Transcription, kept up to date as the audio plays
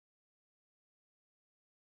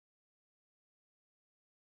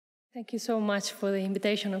Thank you so much for the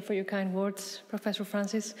invitation and for your kind words, Professor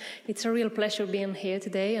Francis. It's a real pleasure being here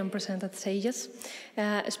today and present at SAGES,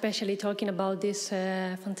 especially talking about this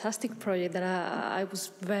fantastic project that I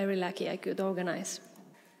was very lucky I could organize.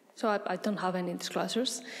 So I don't have any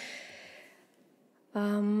disclosures.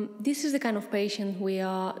 This is the kind of patient we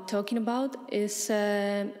are talking about. It's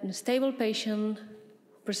a stable patient who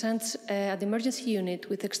presents at the emergency unit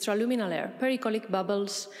with extraluminal air, pericolic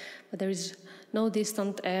bubbles, but there is no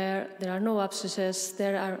distant air, there are no abscesses,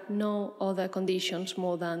 there are no other conditions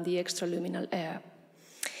more than the extraluminal air.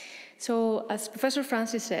 So, as Professor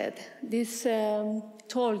Francis said, this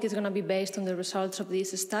talk is going to be based on the results of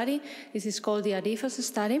this study. This is called the ADIFAS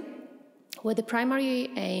study, where the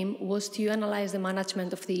primary aim was to analyze the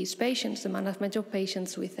management of these patients, the management of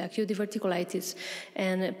patients with acute diverticulitis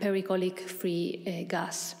and pericolic-free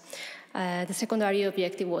gas. The secondary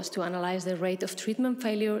objective was to analyze the rate of treatment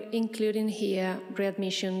failure, including here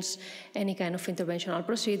readmissions, any kind of interventional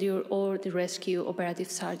procedure, or the rescue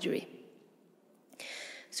operative surgery.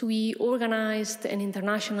 So we organized an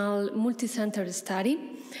international multi-center study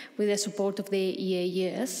with the support of the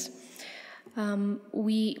EAS.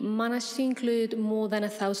 We managed to include more than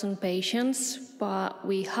 1,000 patients, but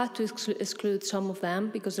we had to exclude some of them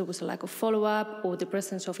because there was a lack of follow-up or the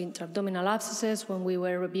presence of intra-abdominal abscesses when we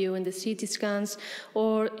were reviewing the CT scans,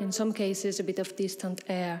 or in some cases a bit of distant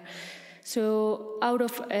air. So out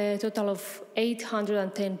of a total of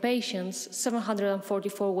 810 patients,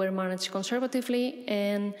 744 were managed conservatively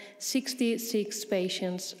and 66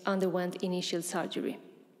 patients underwent initial surgery.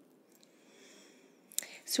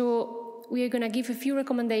 So we are going to give a few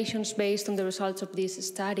recommendations based on the results of this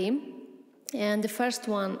study. And the first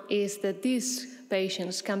one is that these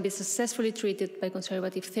patients can be successfully treated by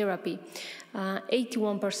conservative therapy,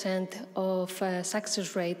 81% of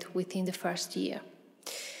success rate within the first year.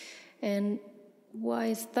 And why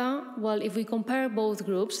is that? Well, if we compare both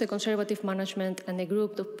groups, the conservative management and the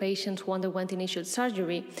group of patients who underwent initial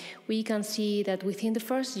surgery, we can see that within the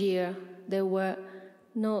first year, there were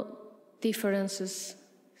no differences.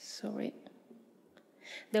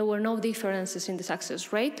 There were no differences in the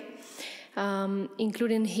success rate,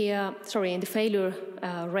 including here, in the failure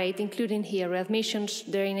rate, including here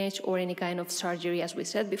readmissions, drainage, or any kind of surgery, as we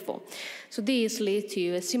said before. So this leads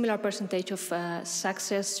to a similar percentage of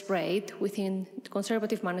success rate within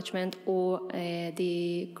conservative management or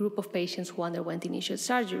the group of patients who underwent initial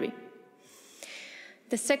surgery.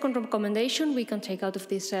 The second recommendation we can take out of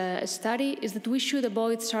this study is that we should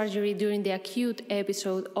avoid surgery during the acute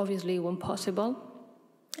episode, obviously when possible.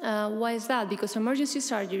 Why is that? Because emergency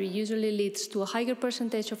surgery usually leads to a higher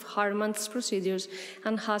percentage of Hartmann's procedures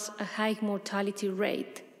and has a high mortality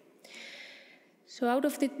rate. So out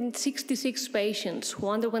of the 66 patients who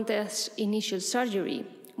underwent this initial surgery,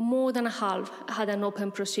 more than half had an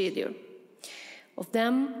open procedure. Of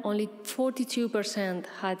them, only 42%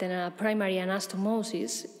 had a primary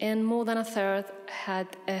anastomosis, and more than a third had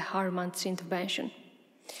a Hartmann's intervention.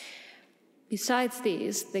 Besides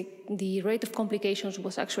this, the rate of complications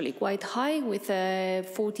was actually quite high, with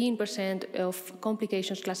 14% of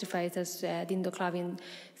complications classified as dendoclavin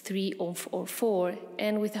 3 or 4,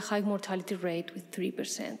 and with a high mortality rate with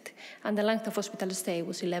 3%. And the length of hospital stay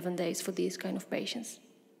was 11 days for these kind of patients.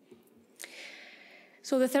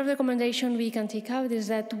 So the third recommendation we can take out is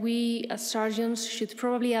that we, as surgeons, should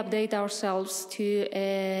probably update ourselves to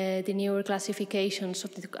the newer classifications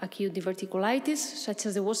of the acute diverticulitis, such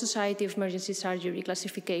as the World Society of Emergency Surgery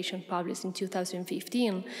classification published in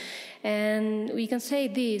 2015. And we can say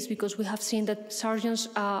this because we have seen that surgeons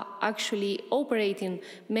are actually operating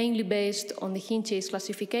mainly based on the Hinchey's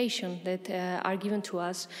classification that are given to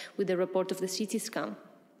us with the report of the CT scan.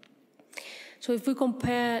 So if we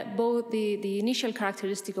compare both the initial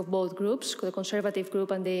characteristic of both groups, the conservative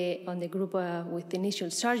group and the group with the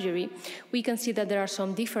initial surgery, we can see that there are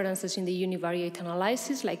some differences in the univariate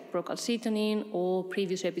analysis, like procalcitonin or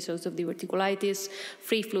previous episodes of diverticulitis,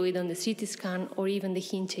 free fluid on the CT scan, or even the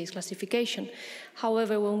Hinchey's classification.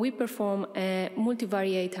 However, when we perform a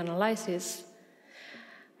multivariate analysis,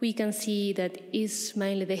 we can see that it's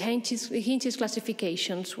mainly the Hinchey's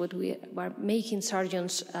classifications what we are making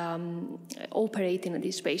surgeons operating on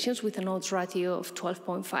these patients with an odds ratio of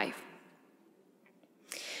 12.5.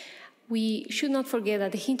 We should not forget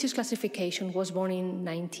that the Hinchey's classification was born in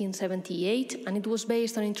 1978, and it was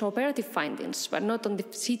based on intraoperative findings, but not on the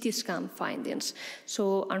CT scan findings.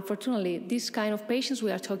 So unfortunately, these kind of patients we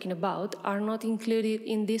are talking about are not included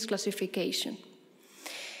in this classification.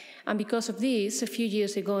 And because of this, a few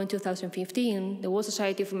years ago in 2015, the World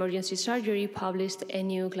Society of Emergency Surgery published a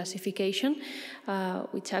new classification,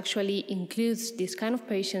 which actually includes these kind of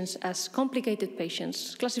patients as complicated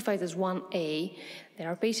patients, classified as 1A. There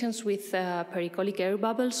are patients with pericolic air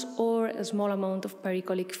bubbles or a small amount of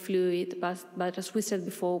pericolic fluid, but as we said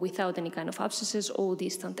before, without any kind of abscesses or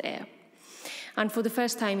distant air. And for the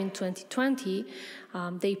first time in 2020,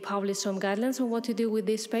 they published some guidelines on what to do with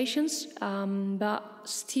these patients, but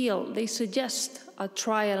still they suggest a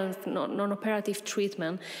trial of non-operative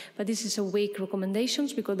treatment, but this is a weak recommendation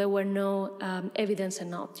because there were no evidence and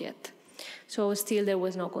not yet. So still there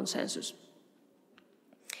was no consensus.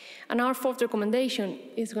 And our fourth recommendation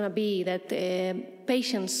is going to be that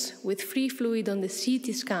patients with free fluid on the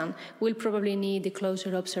CT scan will probably need a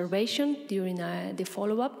closer observation during the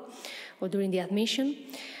follow-up or during the admission,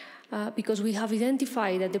 because we have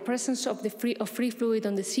identified that the presence of free fluid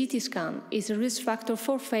on the CT scan is a risk factor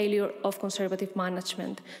for failure of conservative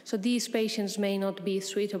management. So these patients may not be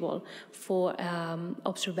suitable for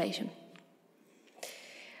observation.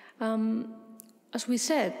 As we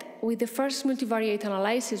said, with the first multivariate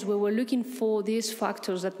analysis, we were looking for these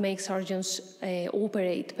factors that make surgeons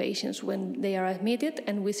operate patients when they are admitted,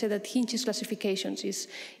 and we said that Hinch's classifications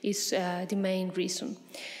is the main reason.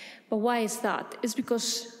 But why is that? It's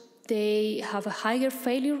because they have a higher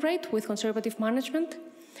failure rate with conservative management.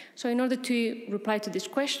 So in order to reply to this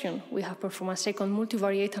question, we have performed a second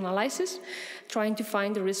multivariate analysis, trying to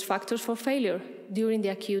find the risk factors for failure during the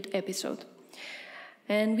acute episode.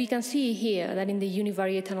 And we can see here that in the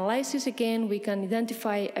univariate analysis, again, we can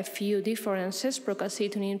identify a few differences,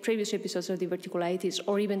 procalcitonin in previous episodes of diverticulitis,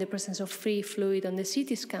 or even the presence of free fluid on the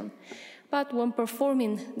CT scan. But when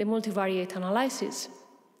performing the multivariate analysis,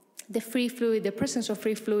 the presence of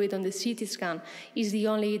free fluid on the CT scan is the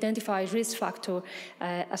only identified risk factor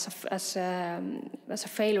as a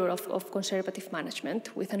failure of conservative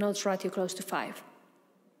management, with an odds ratio close to 5.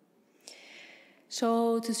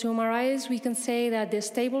 So to summarize, we can say that the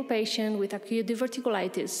stable patient with acute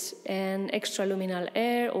diverticulitis and extraluminal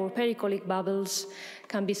air or pericolic bubbles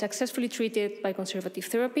can be successfully treated by conservative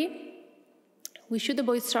therapy. We should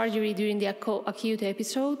avoid surgery during the acute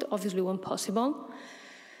episode, obviously when possible.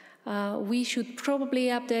 We should probably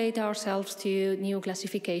update ourselves to new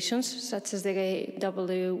classifications, such as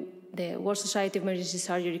the World Society of Emergency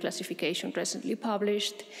Surgery classification recently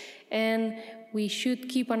published, and we should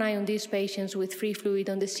keep an eye on these patients with free fluid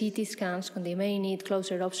on the CT scans when they may need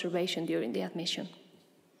closer observation during the admission.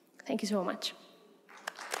 Thank you so much.